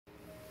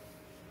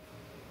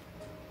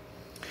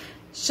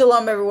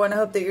Shalom, everyone. I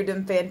hope that you're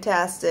doing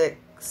fantastic.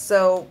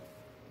 So,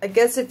 I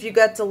guess if you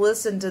got to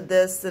listen to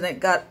this, then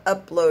it got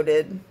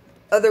uploaded.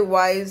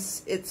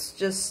 Otherwise, it's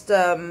just,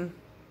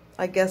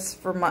 I guess,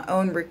 for my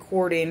own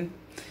recording.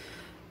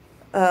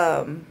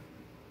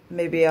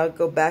 Maybe I'll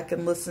go back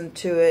and listen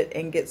to it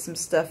and get some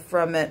stuff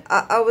from it.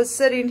 I was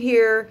sitting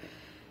here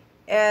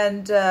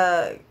and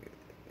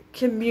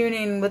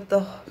communing with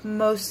the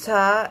Most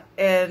High.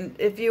 And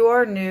if you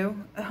are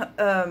new,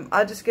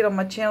 I just get on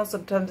my channel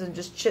sometimes and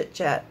just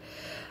chit-chat.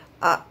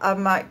 I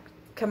might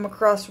come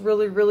across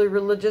really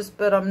religious,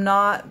 but I'm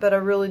not. But I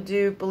really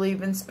do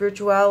believe in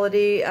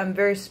spirituality. I'm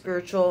very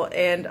spiritual,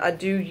 and I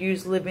do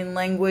use living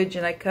language.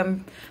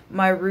 And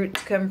my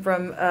roots come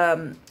from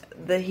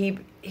the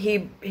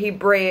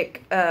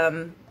Hebraic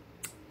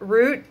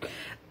root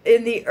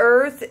in the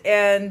earth.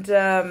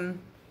 And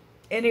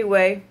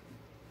anyway,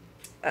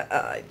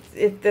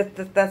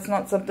 if that's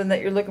not something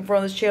that you're looking for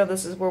on this channel,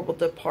 this is where we'll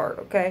depart.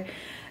 Okay.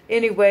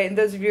 Anyway, and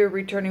those of you who are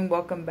returning,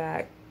 welcome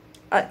back.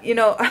 You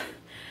know,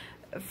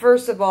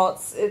 first of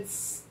all,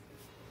 it's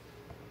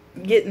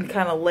getting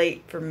kind of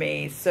late for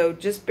me, so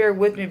just bear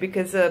with me,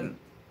 because I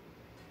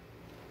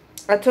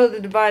told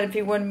the Divine if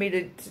he wanted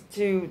me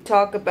to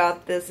talk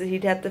about this, that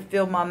he'd have to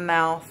fill my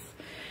mouth,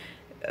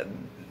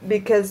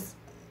 because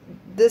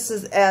this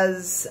is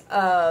as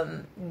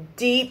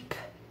deep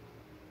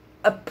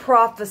a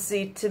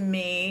prophecy to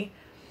me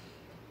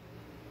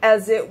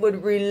as it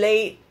would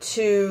relate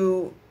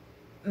to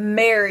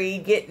Mary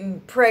getting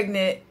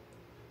pregnant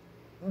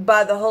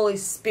by the Holy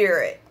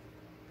Spirit.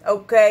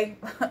 Okay?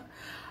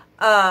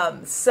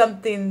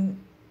 Something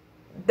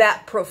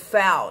that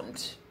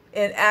profound.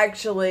 And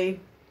actually,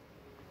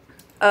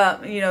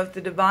 you know, if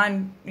the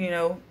Divine, you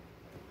know,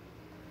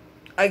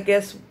 I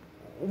guess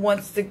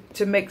wants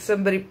to make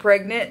somebody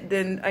pregnant,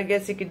 then I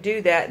guess he could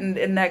do that.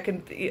 And that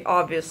can,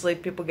 obviously,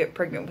 people get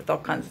pregnant with all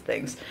kinds of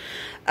things.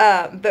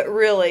 But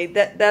really,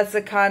 that's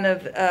a kind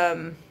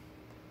of,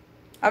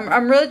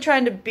 I'm really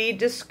trying to be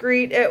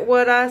discreet at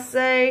what I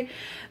say,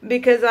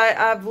 because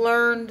I've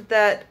learned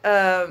that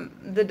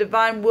the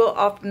Divine will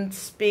often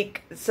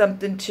speak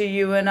something to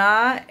you and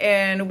I,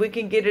 and we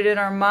can get it in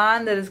our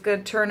mind that it's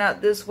going to turn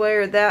out this way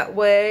or that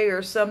way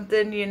or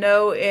something, you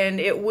know, and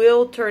it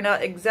will turn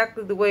out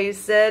exactly the way he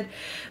said.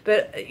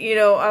 But, you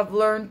know, I've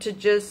learned to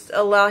just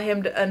allow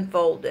him to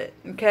unfold it,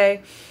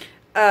 okay?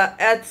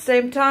 At the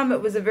same time,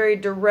 it was a very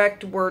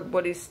direct word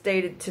what he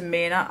stated to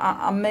me, and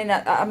I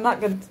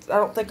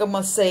don't think I'm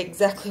gonna say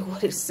exactly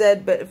what he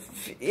said, but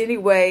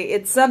anyway,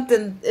 it's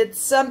something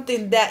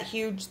that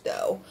huge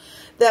though,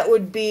 that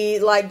would be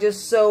like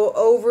just so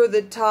over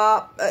the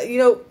top. You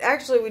know,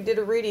 actually, we did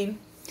a reading,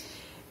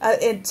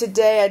 and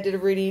today I did a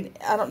reading.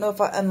 I don't know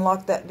if I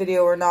unlocked that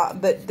video or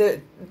not, but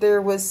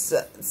there was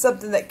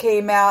something that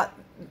came out.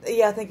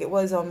 Yeah, I think it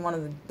was on one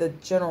of the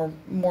general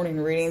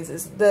morning readings.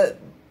 Is the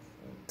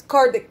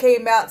card that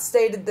came out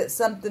stated that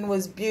something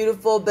was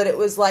beautiful, but it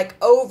was like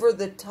over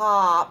the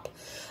top,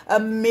 a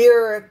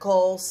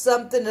miracle,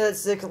 something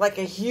that's like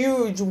a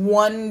huge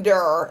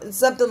wonder,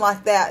 something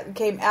like that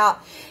came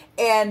out.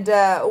 And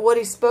what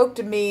he spoke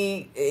to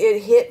me,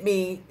 it hit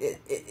me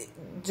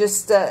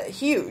just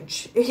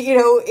huge. You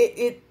know,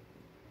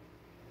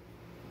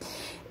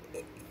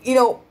 you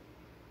know,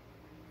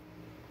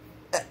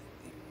 I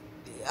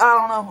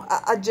don't know,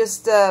 I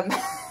just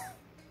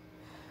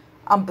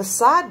I'm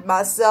beside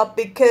myself,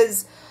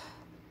 because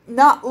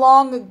not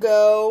long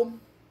ago,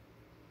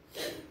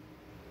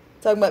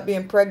 talking about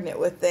being pregnant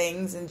with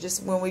things, and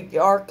just when we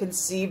are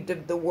conceived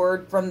of the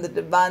word from the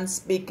Divine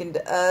speaking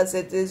to us,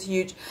 it is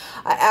huge.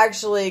 I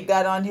actually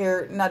got on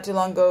here not too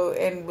long ago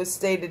and was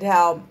stated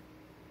how,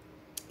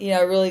 you know,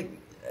 I really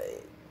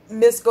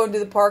miss going to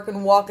the park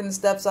and walking and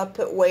stuff, so I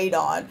put weight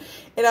on.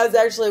 And I was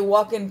actually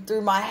walking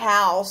through my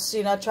house,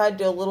 you know, I tried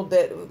to do a little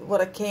bit what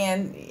I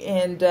can,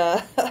 and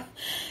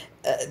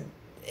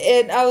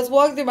and I was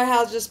walking through my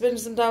house, just spending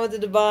some time with the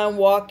Divine,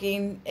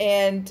 walking,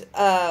 and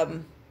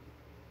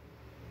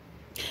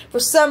for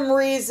some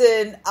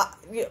reason,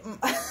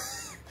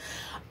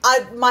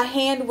 my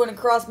hand went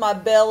across my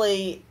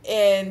belly,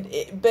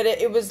 but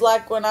it was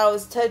like when I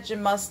was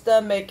touching my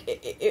stomach,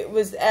 it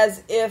was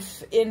as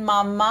if in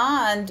my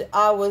mind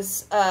I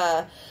was,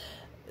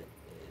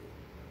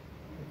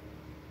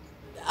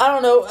 I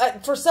don't know,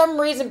 for some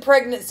reason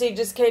pregnancy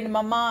just came to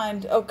my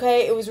mind,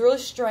 okay? It was really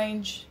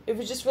strange. It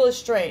was just really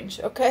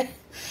strange, okay?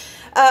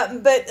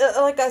 But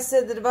like I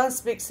said, the Divine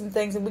speaks some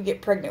things, and we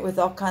get pregnant with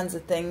all kinds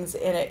of things,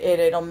 and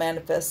it'll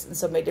manifest in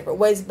so many different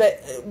ways.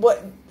 But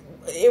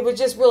it was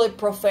just really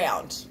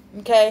profound,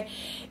 okay?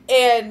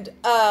 And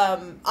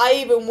I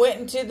even went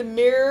into the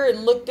mirror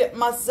and looked at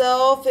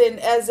myself, and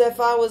as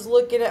if I was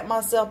looking at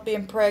myself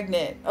being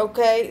pregnant,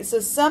 okay? So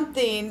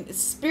something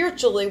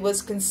spiritually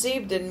was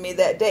conceived in me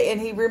that day, and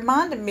he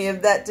reminded me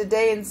of that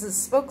today and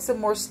spoke some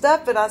more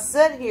stuff. And I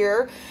sat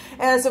here,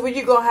 and I said, well,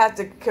 you're going to have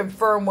to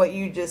confirm what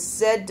you just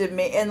said to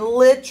me. And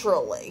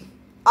literally,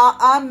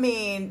 I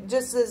mean,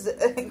 just as,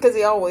 because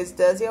he always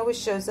does, he always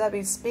shows up,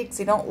 he speaks,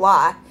 he don't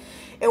lie.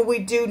 And we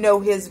do know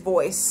his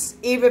voice,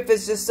 even if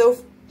it's just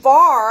so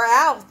far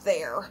out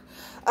there.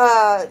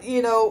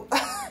 You know,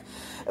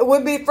 it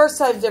wouldn't be the first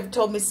time he's ever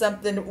told me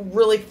something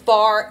really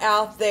far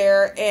out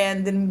there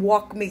and then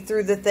walk me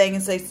through the thing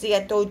and say, see,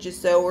 I told you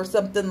so, or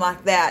something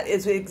like that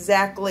is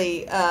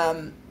exactly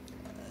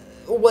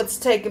what's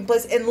taking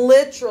place. And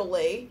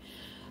literally,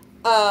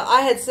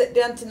 I had sat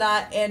down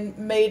tonight and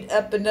made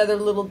up another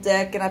little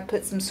deck, and I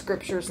put some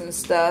scriptures and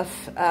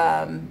stuff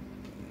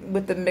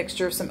with the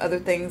mixture of some other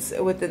things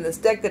within this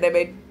deck that I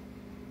made.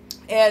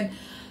 And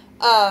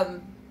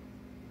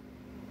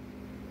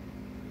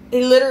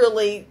he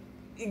literally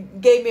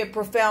gave me a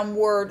profound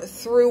word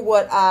through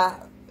what I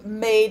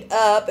made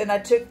up, and I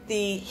took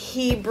the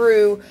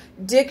Hebrew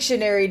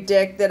dictionary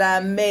deck that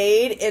I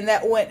made, and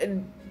that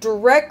went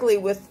directly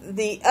with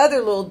the other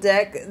little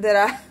deck that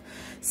I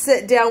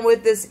sat down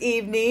with this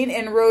evening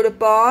and wrote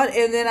upon.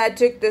 And then I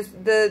took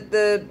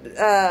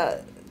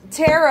the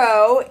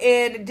tarot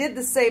and did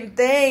the same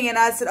thing, and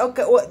I said,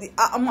 okay, well,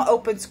 I'm gonna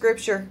open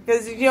scripture,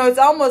 because you know, it's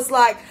almost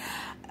like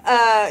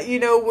you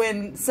know,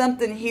 when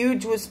something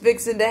huge was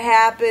fixing to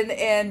happen,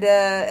 and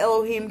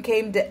Elohim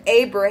came to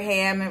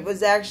Abraham, and it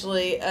was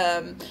actually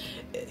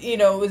you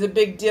know, it was a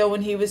big deal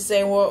when he was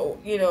saying, well,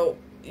 you know,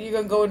 you're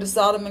going to go into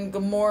Sodom and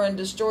Gomorrah and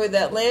destroy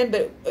that land,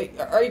 but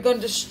are you going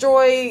to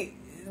destroy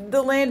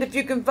the land if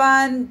you can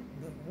find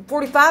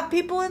 45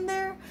 people in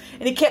there?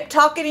 And he kept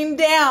talking him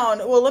down.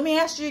 Well, let me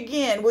ask you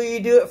again. Will you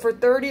do it for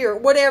 30 or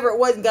whatever it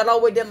was? And got all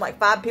the way down like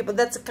 5 people.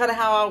 That's kind of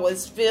how I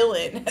was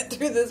feeling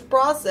through this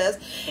process.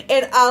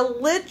 And I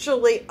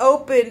literally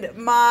opened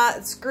my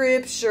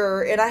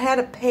scripture, and I had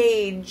a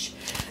page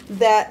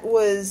that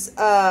was,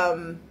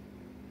 I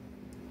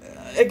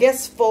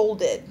guess,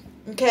 folded.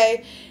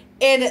 Okay.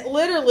 And it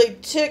literally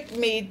took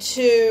me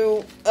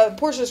to a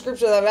portion of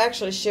scripture that I've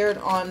actually shared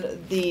on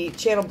the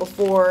channel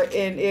before.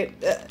 And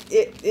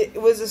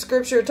it was a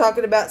scripture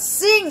talking about,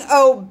 sing,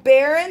 O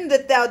barren,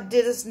 that thou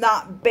didst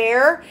not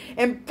bear,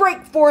 and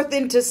break forth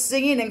into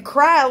singing, and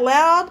cry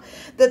aloud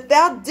that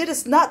thou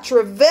didst not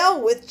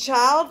travail with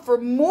child. For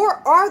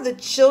more are the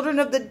children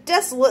of the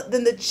desolate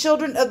than the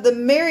children of the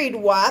married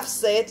wife,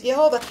 saith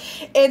Jehovah.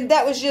 And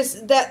that was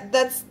just,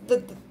 that's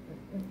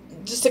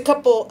just a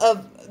couple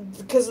of,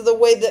 because of the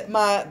way that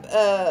my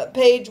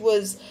page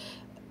was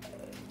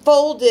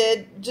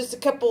folded, just a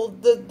couple,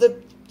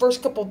 the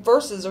first couple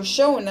verses are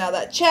showing now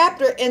that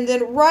chapter. And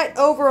then right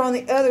over on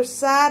the other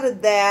side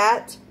of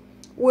that,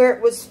 where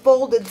it was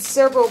folded,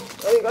 several,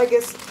 I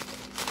guess,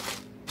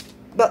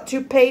 about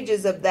 2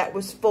 pages of that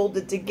was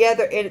folded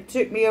together, and it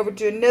took me over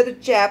to another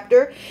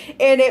chapter,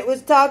 and it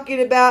was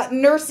talking about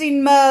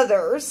nursing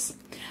mothers.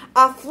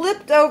 I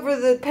flipped over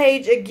the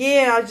page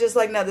again. I was just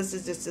like, no, this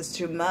is just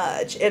too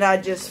much. And I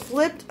just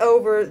flipped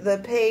over the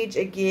page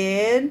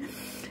again,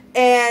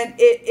 and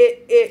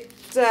it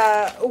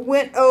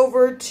went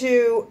over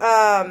to,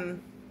 I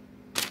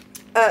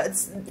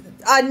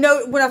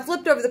know when I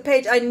flipped over the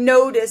page, I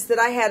noticed that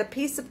I had a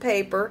piece of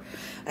paper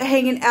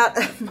hanging out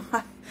of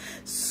my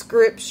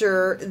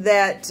scripture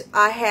that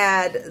I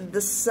had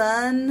the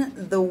sun,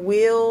 the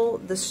wheel,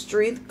 the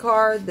strength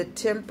card, the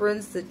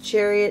temperance, the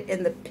chariot,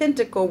 and the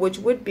pentacle, which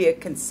would be a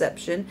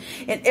conception.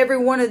 And every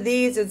one of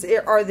these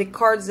are the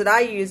cards that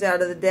I use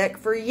out of the deck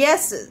for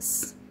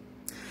yeses.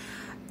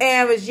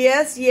 And it was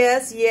yes,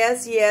 yes,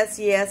 yes, yes,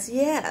 yes,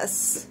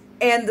 yes.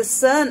 And the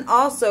sun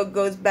also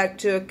goes back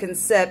to a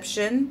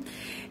conception.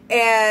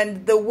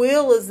 And the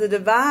will is the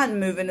divine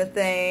moving a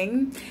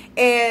thing.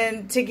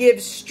 And to give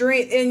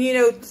strength. And, you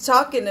know,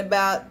 talking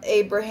about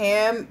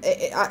Abraham,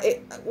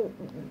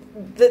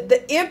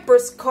 the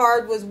Empress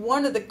card was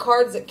one of the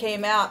cards that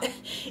came out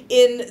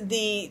in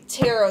the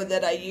tarot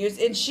that I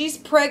used. And she's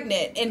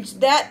pregnant. And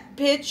that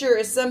picture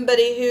is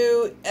somebody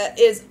who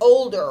is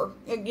older.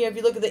 You know, if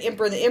you look at the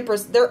Emperor and the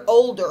Empress, they're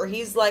older.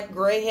 He's like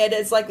gray-headed.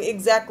 It's like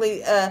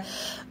exactly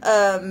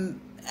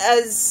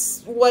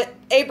as what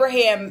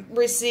Abraham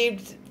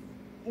received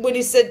when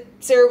he said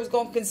Sarah was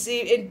going to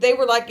conceive. And they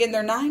were like in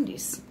their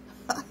 90s.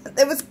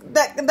 It was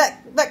that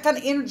kind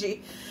of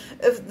energy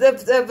of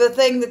the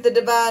thing that the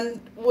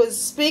divine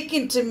was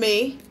speaking to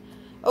me.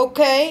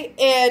 Okay.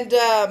 And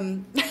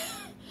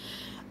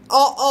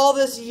all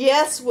this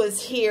yes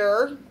was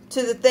here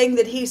to the thing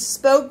that he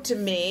spoke to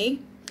me.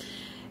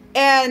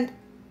 And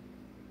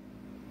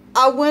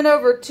I went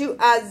over to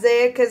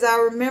Isaiah, because I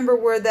remember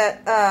where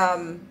that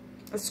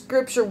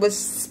scripture was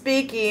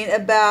speaking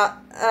about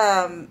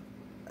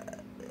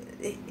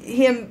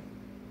him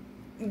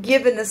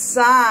given a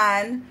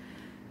sign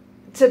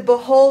to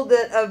behold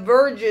that a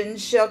virgin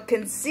shall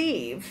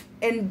conceive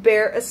and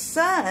bear a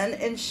son,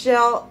 and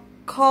shall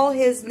call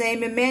his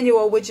name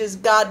Emmanuel, which is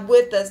God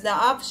with us. Now,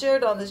 I've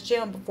shared on this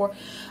channel before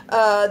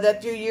that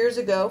a few years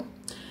ago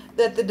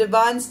that the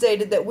divine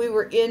stated that we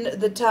were in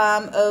the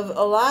time of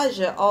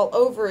Elijah all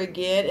over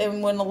again.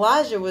 And when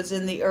Elijah was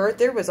in the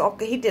earth,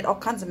 he did all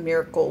kinds of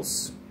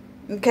miracles.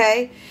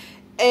 Okay?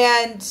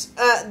 And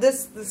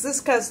this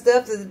kind of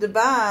stuff that the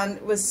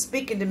divine was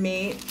speaking to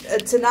me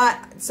tonight.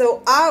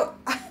 So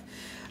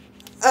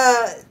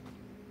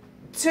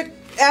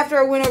after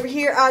I went over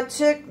here, I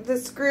took the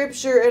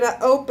scripture and I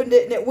opened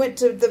it, and it went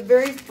to the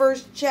very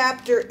first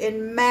chapter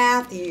in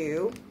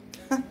Matthew.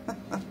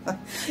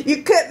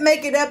 You couldn't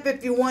make it up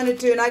if you wanted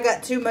to, and I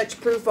got too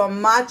much proof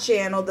on my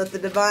channel that the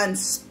divine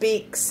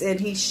speaks and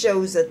he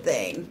shows a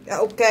thing,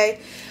 okay?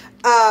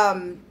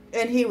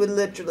 And he would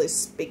literally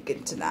speak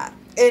it tonight.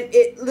 And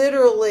it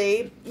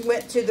literally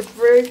went to the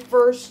very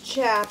first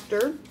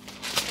chapter,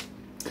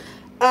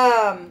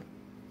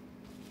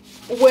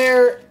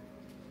 where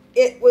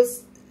it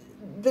was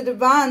the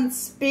divine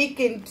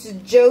speaking to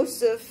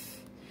Joseph,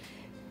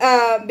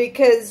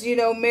 because, you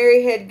know,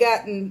 Mary had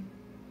gotten,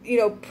 you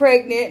know,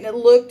 pregnant, and it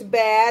looked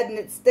bad, and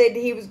it stated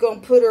he was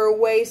going to put her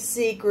away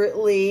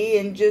secretly,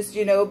 and just,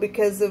 you know,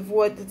 because of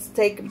what's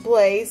taken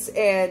place,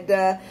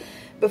 and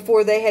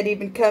before they had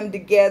even come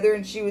together,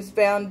 and she was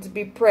found to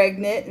be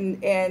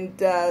pregnant, and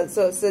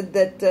so it said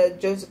that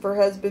Joseph, her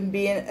husband,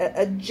 being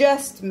a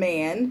just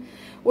man,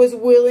 was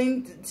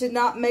willing to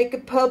not make a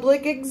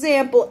public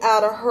example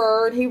out of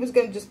her, and he was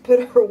going to just put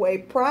her away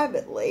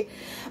privately.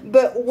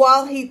 But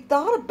while he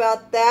thought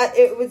about that,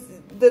 it was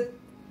the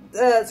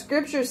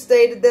scripture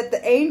stated that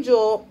the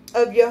angel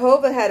of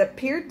YHWH had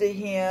appeared to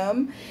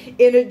him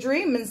in a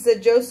dream and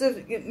said, Joseph,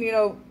 you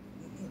know,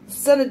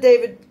 son of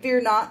David,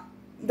 fear not.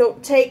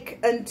 Don't take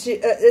unto,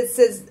 it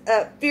says,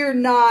 fear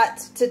not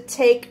to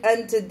take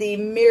unto thee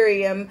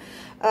Miriam,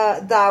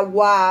 thy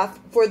wife,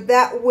 for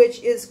that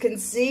which is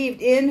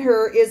conceived in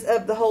her is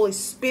of the Holy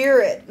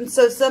Spirit. And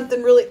so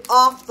something really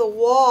off the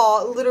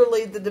wall,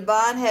 literally the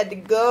divine had to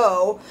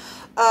go,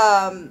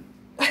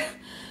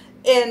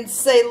 and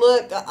say,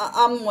 look,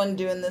 I'm the one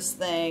doing this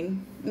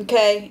thing,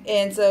 okay?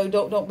 And so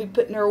don't be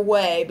putting her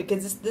away,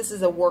 because this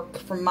is a work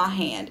from my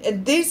hand.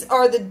 And these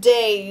are the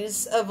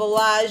days of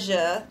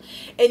Elijah.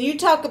 And you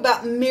talk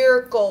about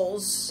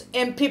miracles,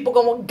 and people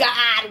go, well,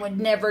 God would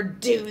never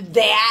do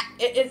that.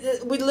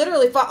 We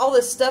literally find all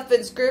this stuff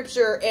in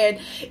Scripture,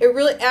 and it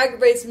really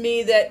aggravates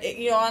me that,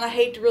 you know, and I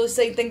hate to really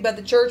say anything about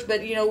the church,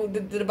 but, you know, the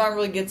divine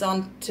really gets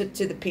on to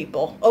the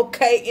people,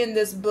 okay, in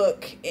this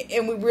book.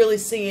 And we're really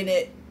seeing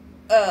it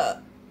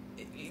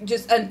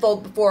just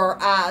unfold before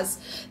our eyes.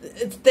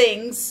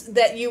 Things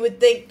that you would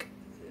think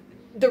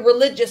the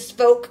religious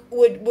folk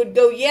would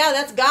go, yeah,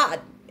 that's God.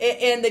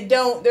 And they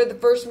don't. They're the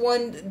first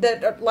one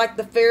that are like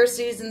the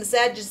Pharisees and the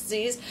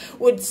Sadducees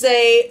would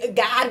say,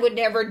 God would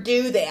never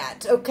do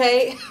that,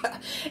 okay?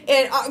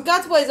 And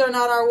God's ways are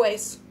not our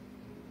ways.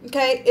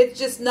 Okay, it's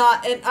just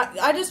not, and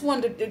I just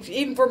wanted to,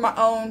 even for my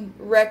own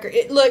record,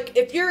 look,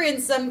 if you're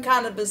in some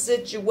kind of a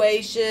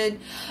situation,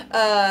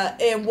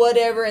 and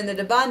whatever, and the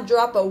divine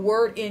drop a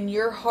word in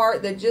your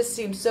heart that just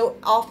seems so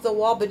off the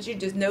wall, but you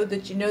just know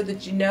that you know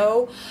that you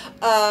know,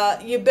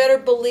 you better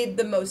believe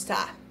the Most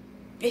High.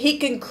 He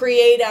can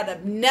create out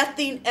of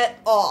nothing at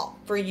all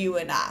for you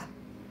and I.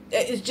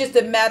 It's just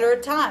a matter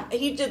of time.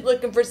 He's just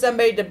looking for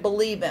somebody to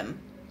believe him.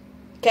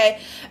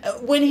 Okay,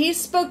 when he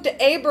spoke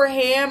to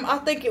Abraham, I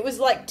think it was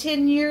like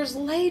 10 years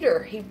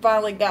later,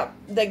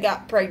 they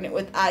got pregnant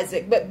with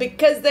Isaac. But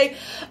because they,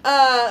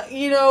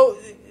 you know,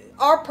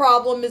 our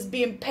problem is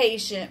being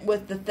patient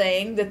with the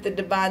thing that the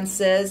divine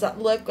says,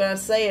 look, when I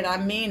say it,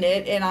 I mean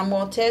it, and I'm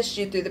going to test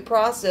you through the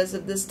process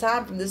of this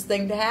time for this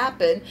thing to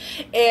happen.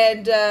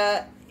 And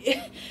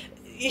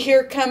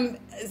here come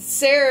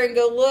Sarah and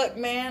go, look,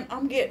 man,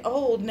 I'm getting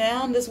old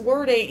now, and this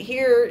word ain't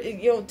here.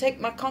 You know, take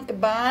my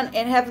concubine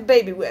and have a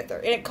baby with her.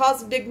 And it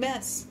caused a big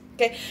mess,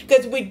 okay?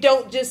 Because we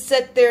don't just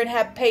sit there and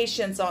have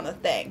patience on a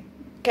thing,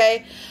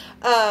 okay?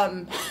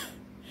 And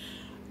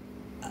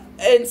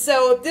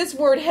so if this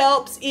word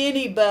helps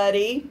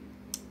anybody,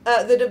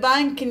 the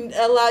divine can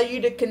allow you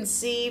to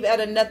conceive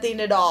out of nothing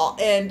at all.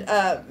 And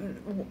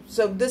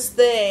so this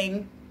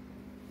thing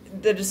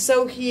that is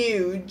so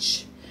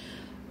huge,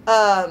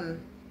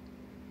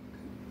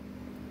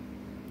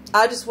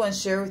 I just want to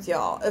share with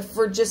y'all,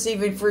 for just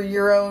even for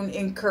your own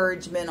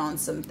encouragement on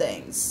some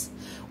things.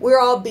 We're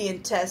all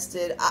being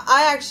tested.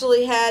 I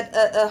actually had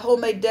a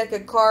homemade deck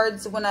of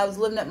cards when I was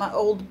living at my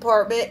old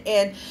apartment,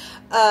 and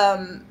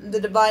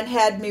the divine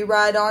had me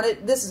write on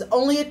it, this is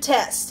only a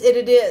test, and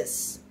it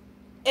is.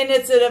 And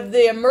it's of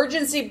the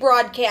emergency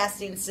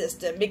broadcasting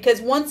system, because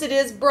once it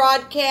is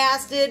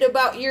broadcasted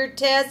about your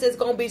test, it's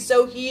going to be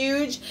so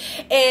huge,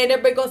 and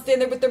everybody's going to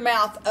stand there with their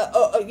mouth,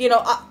 you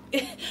know,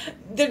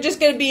 they're just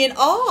going to be in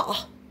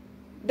awe.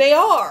 They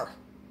are.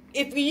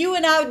 If you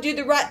and I would do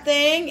the right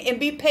thing and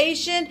be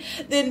patient,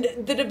 then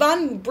the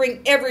divine will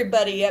bring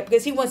everybody up,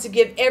 because he wants to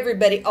give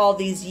everybody all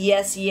these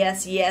yes,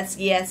 yes, yes,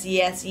 yes,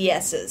 yes,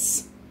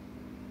 yeses.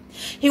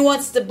 He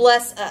wants to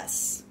bless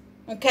us.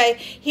 Okay,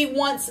 he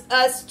wants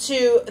us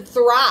to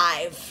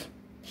thrive,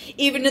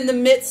 even in the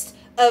midst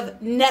of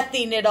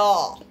nothing at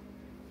all.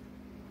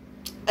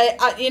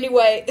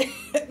 Anyway,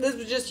 this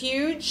was just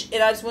huge,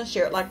 and I just want to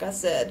share it, like I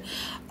said.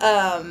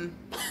 I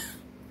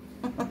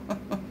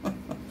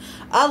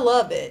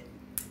love it.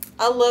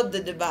 I love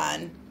the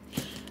divine.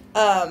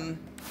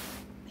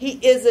 He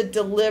is a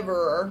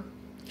deliverer.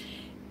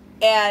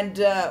 And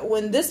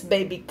when this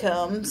baby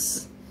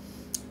comes,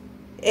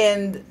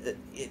 and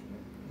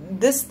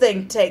this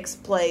thing takes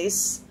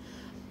place,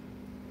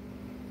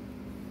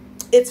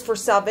 it's for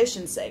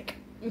salvation's sake.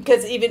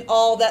 Because even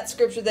all that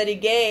scripture that he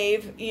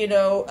gave, you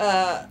know,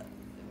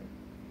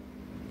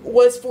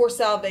 was for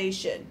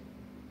salvation,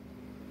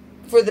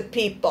 for the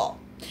people.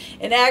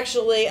 And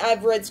actually,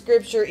 I've read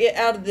scripture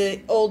out of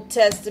the Old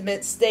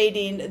Testament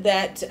stating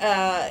that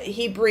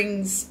he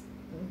brings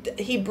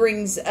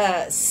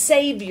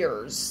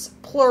saviors,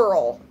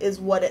 plural is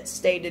what it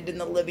stated in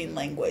the Living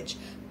Language,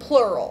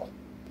 plural.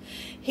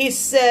 He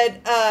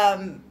said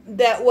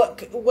that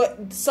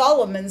what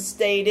Solomon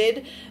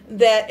stated,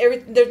 that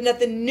there's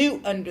nothing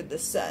new under the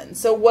sun.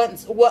 So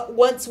what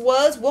once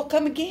was will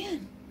come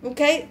again.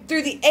 Okay,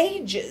 through the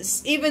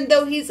ages. Even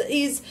though he's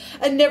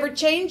a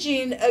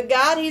never-changing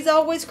God, he's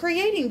always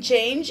creating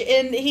change,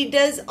 and he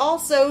does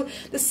also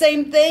the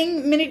same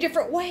thing many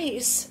different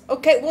ways.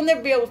 Okay, we'll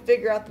never be able to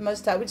figure out the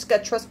Most High. We just got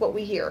to trust what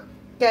we hear.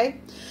 Okay,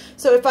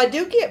 so if I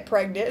do get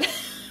pregnant,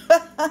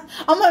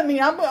 I'm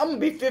gonna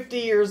be 50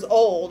 years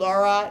old. All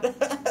right,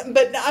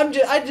 but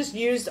I just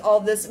used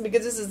all this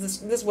because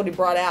this is what he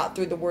brought out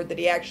through the word that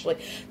he actually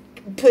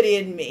put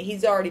in me.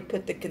 He's already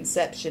put the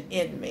conception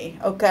in me.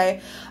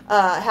 Okay,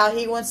 how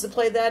he wants to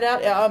play that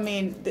out, I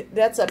mean,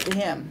 that's up to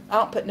him. I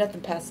don't put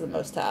nothing past the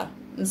Most High.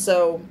 And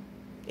so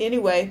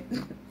anyway,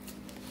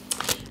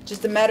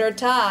 just a matter of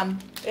time,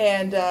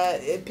 and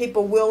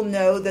people will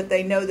know that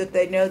they know that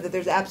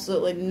there's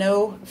absolutely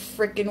no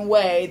freaking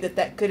way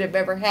that could have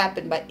ever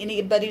happened by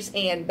anybody's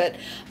hand but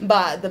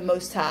by the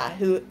Most High,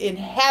 who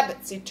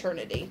inhabits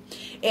eternity.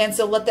 And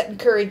so let that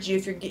encourage you.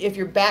 If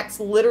your back's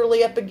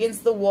literally up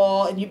against the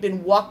wall and you've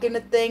been walking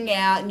the thing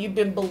out and you've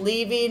been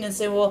believing and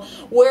saying, well,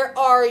 where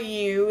are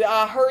you?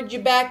 I heard you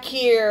back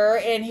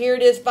here, and here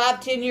it is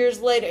 5-10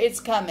 years later.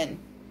 It's coming.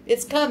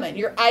 It's coming.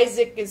 Your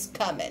Isaac is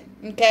coming.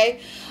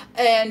 Okay?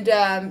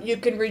 And you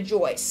can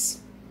rejoice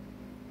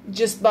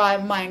just by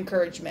my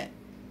encouragement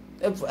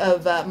of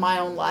my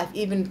own life,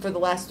 even for the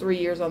last 3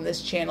 years on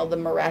this channel, the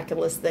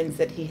miraculous things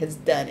that he has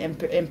done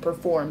and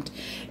performed.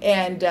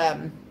 And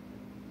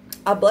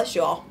I bless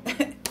you all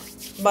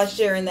by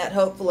sharing that,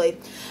 hopefully.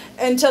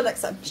 Until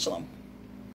next time, shalom.